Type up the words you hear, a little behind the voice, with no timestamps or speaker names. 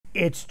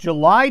It's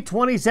July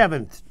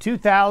 27th,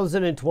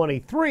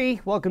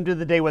 2023. Welcome to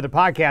the Day Weather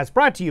Podcast,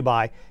 brought to you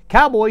by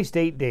Cowboy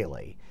State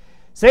Daily.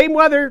 Same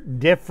weather,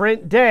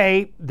 different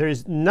day.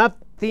 There's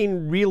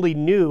nothing really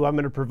new I'm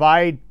going to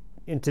provide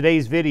in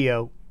today's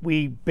video.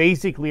 We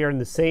basically are in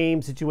the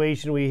same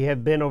situation we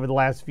have been over the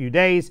last few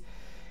days,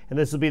 and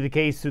this will be the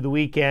case through the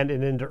weekend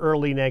and into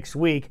early next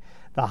week.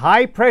 The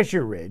high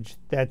pressure ridge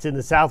that's in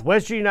the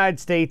southwestern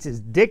United States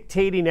is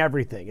dictating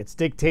everything. It's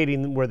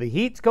dictating where the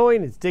heat's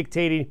going. It's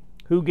dictating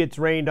who gets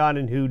rained on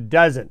and who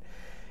doesn't.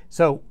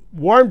 So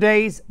warm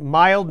days,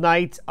 mild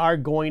nights are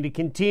going to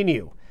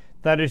continue.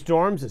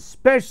 Thunderstorms,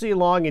 especially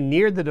along and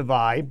near the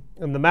divide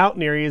and the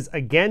mountain areas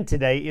again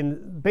today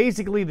in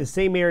basically the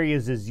same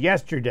areas as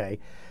yesterday.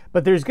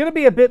 But there's going to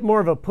be a bit more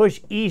of a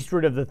push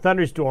eastward of the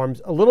thunderstorms,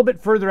 a little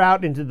bit further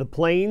out into the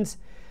plains,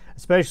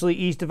 especially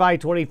east of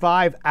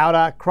I-25, out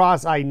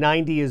across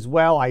I-90 as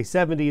well,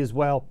 I-70 as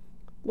well.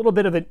 A little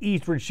bit of an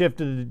eastward shift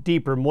to the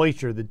deeper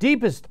moisture. The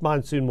deepest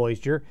monsoon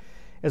moisture,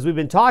 as we've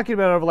been talking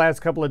about over the last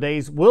couple of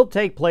days, will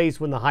take place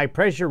when the high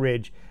pressure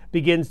ridge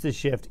begins to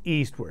shift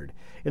eastward.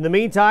 In the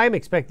meantime,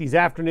 expect these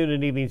afternoon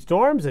and evening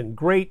storms and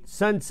great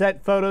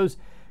sunset photos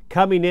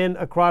coming in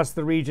across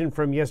the region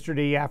from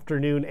yesterday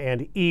afternoon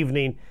and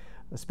evening,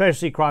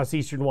 especially across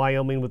eastern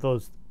Wyoming with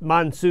those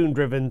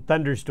monsoon-driven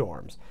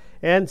thunderstorms.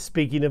 And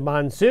speaking of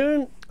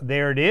monsoon,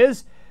 there it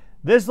is.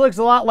 This looks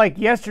a lot like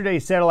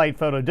yesterday's satellite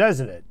photo,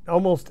 doesn't it?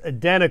 Almost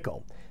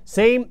identical.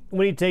 Same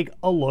when you take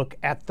a look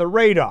at the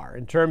radar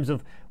in terms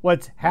of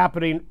what's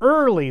happening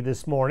early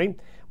this morning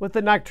with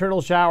the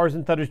nocturnal showers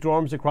and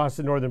thunderstorms across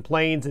the northern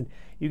plains. And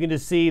you can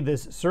just see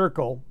this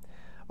circle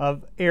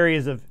of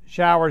areas of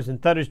showers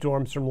and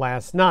thunderstorms from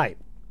last night.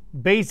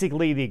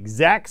 Basically the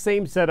exact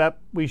same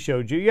setup we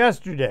showed you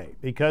yesterday,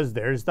 because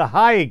there's the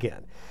high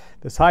again.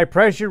 This high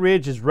pressure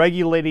ridge is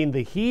regulating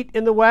the heat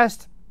in the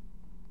west,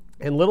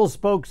 and little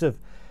spokes of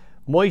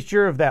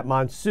moisture of that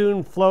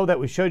monsoon flow that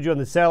we showed you on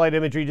the satellite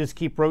imagery just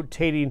keep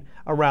rotating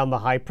around the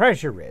high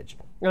pressure ridge.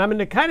 And I'm going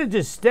to kind of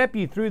just step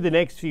you through the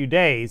next few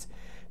days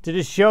to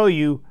just show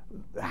you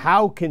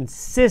how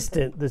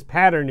consistent this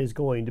pattern is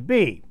going to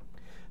be.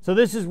 So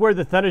this is where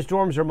the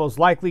thunderstorms are most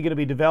likely going to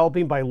be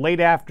developing by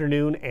late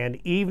afternoon and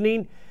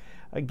evening.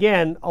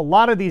 Again, a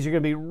lot of these are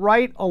going to be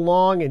right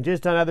along and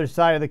just on the other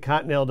side of the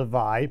Continental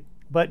Divide,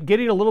 but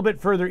getting a little bit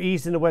further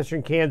east into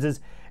western Kansas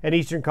and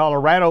eastern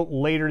Colorado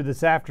later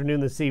this afternoon,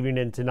 this evening,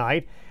 and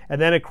tonight.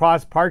 And then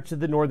across parts of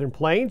the northern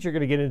plains, you're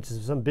going to get into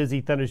some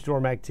busy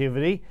thunderstorm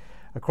activity.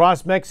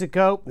 Across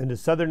Mexico, into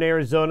southern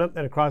Arizona,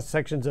 and across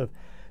sections of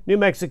New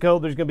Mexico,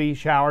 there's going to be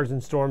showers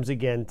and storms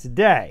again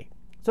today.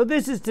 So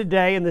this is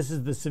today, and this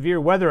is the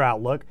severe weather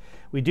outlook.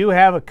 We do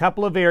have a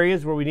couple of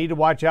areas where we need to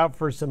watch out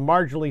for some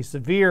marginally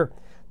severe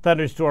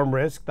thunderstorm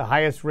risk. The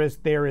highest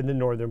risk there in the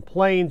northern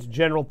plains,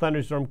 general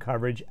thunderstorm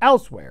coverage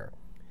elsewhere.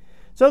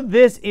 So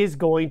this is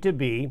going to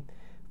be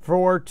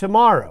for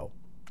tomorrow.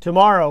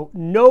 Tomorrow,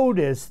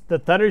 notice the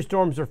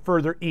thunderstorms are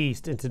further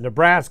east into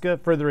Nebraska,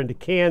 further into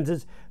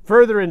Kansas,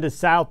 further into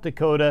South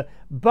Dakota,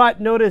 but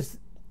notice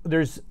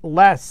there's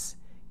less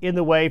in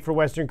the way for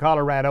western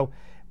Colorado,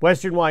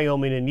 western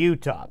Wyoming, and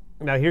Utah.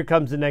 Now here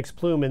comes the next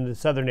plume into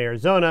southern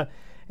Arizona,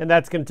 and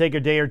that's going to take a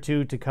day or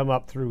two to come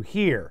up through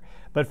here.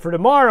 But for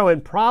tomorrow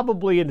and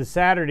probably into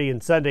Saturday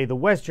and Sunday, the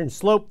western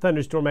slope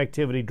thunderstorm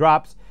activity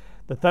drops.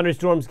 The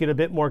thunderstorms get a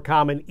bit more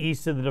common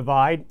east of the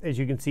divide. As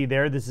you can see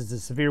there, this is a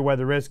severe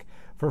weather risk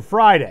for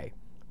Friday.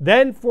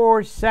 Then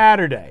for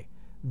Saturday,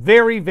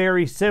 very,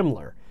 very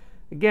similar.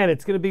 Again,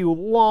 it's going to be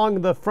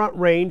along the front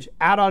range,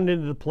 out on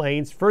into the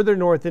plains, further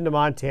north into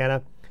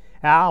Montana.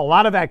 A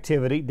lot of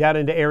activity down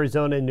into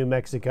Arizona and New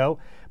Mexico,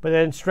 but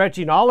then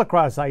stretching all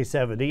across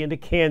I-70 into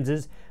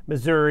Kansas,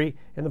 Missouri,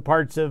 and the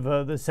parts of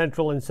the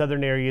central and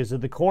southern areas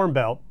of the Corn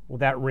Belt with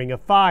that ring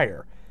of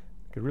fire.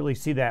 You can really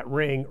see that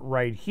ring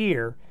right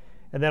here.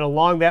 And then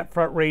along that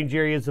front range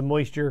areas of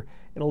moisture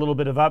and a little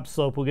bit of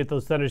upslope, we'll get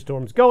those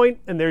thunderstorms going,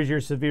 and there's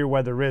your severe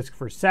weather risk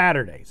for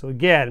Saturday. So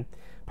again,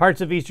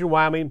 parts of eastern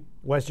Wyoming,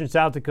 western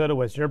South Dakota,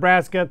 western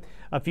Nebraska,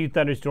 a few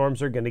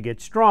thunderstorms are going to get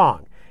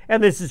strong.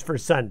 And this is for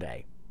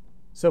Sunday.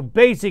 So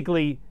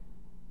basically,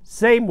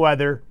 same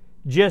weather,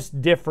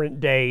 just different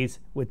days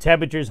with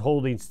temperatures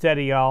holding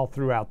steady all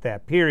throughout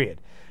that period.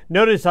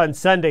 Notice on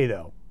Sunday,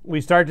 though, we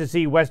start to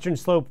see western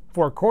slope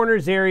Four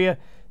Corners area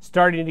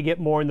starting to get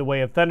more in the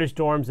way of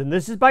thunderstorms. And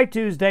this is by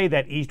Tuesday.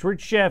 That eastward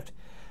shift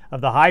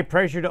of the high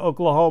pressure to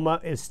Oklahoma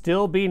is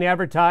still being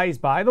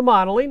advertised by the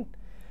modeling.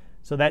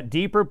 So that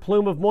deeper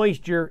plume of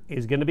moisture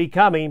is going to be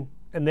coming.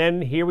 And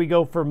then here we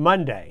go for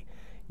Monday.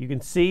 You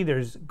can see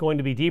there's going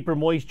to be deeper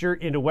moisture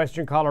into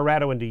western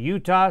Colorado, into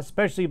Utah,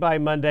 especially by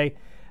Monday,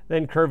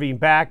 then curving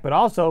back, but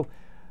also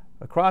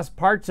across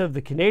parts of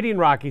the Canadian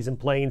Rockies and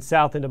Plains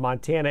south into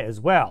Montana as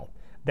well.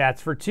 That's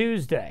for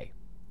Tuesday,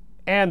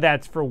 and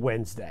that's for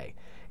Wednesday.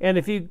 And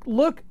if you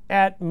look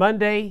at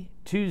Monday,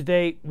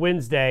 Tuesday,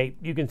 Wednesday,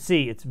 you can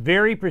see it's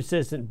very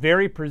persistent,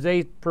 very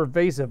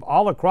pervasive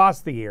all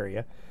across the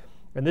area.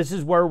 And this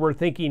is where we're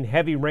thinking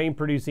heavy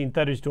rain-producing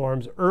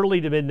thunderstorms early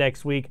to mid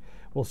next week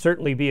will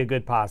certainly be a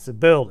good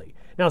possibility.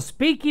 Now,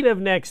 speaking of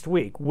next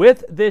week,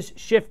 with this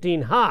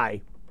shifting high,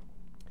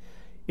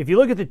 if you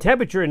look at the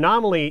temperature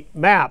anomaly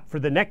map for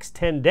the next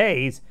 10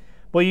 days,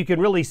 well, you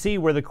can really see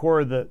where the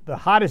core of the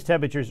hottest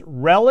temperatures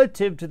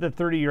relative to the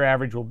 30-year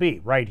average will be,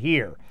 right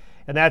here.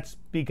 And that's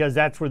because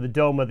that's where the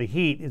dome of the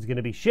heat is going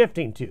to be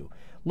shifting to.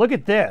 Look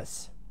at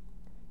this.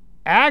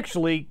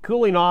 Actually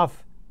cooling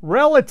off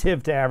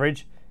relative to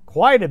average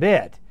quite a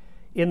bit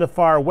in the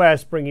far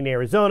west, bringing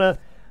Arizona,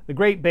 the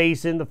Great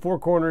Basin, the Four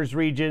Corners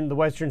region, the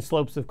western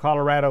slopes of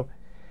Colorado,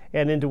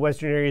 and into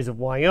western areas of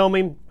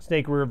Wyoming,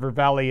 Snake River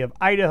Valley of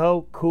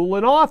Idaho,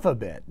 cooling off a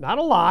bit. Not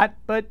a lot,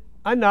 but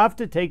enough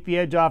to take the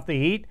edge off the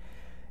heat.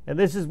 And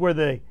this is where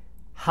the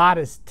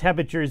hottest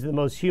temperatures, the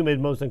most humid,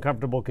 most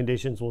uncomfortable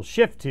conditions will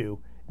shift to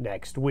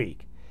next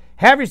week.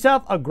 Have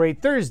yourself a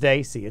great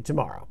Thursday. See you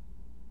tomorrow.